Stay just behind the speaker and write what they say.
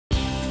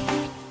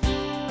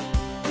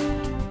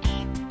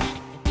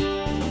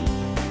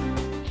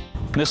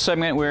In this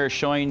segment, we're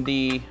showing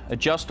the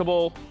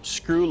adjustable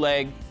screw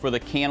leg for the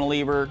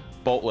cantilever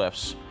boat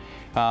lifts.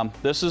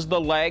 This is the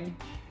leg,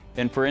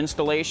 and for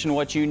installation,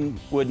 what you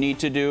would need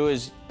to do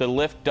is the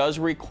lift does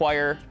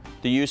require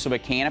the use of a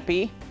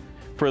canopy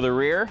for the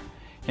rear.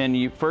 And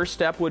your first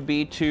step would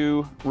be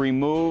to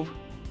remove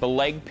the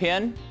leg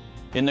pin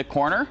in the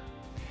corner,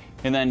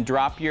 and then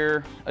drop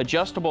your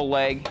adjustable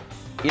leg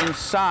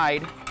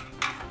inside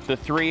the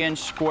 3-inch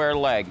square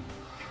leg.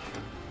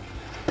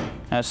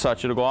 As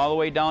such, it'll go all the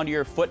way down to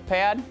your foot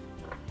pad.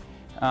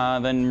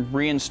 Then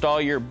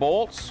reinstall your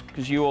bolts,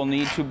 because you will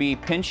need to be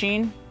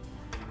pinching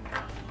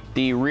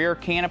the rear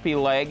canopy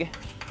leg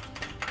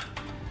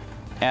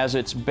as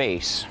its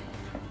base.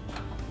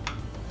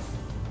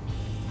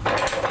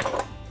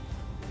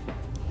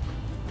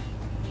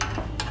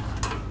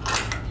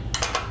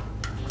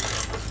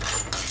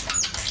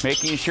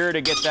 Making sure to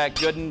get that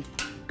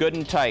good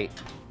and tight.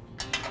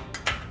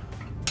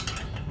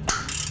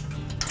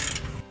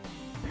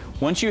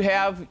 Once you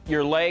have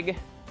your leg,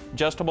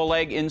 adjustable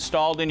leg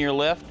installed in your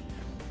lift,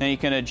 then you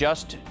can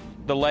adjust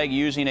the leg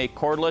using a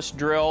cordless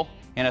drill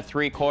and a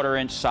 3/4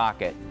 inch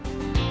socket.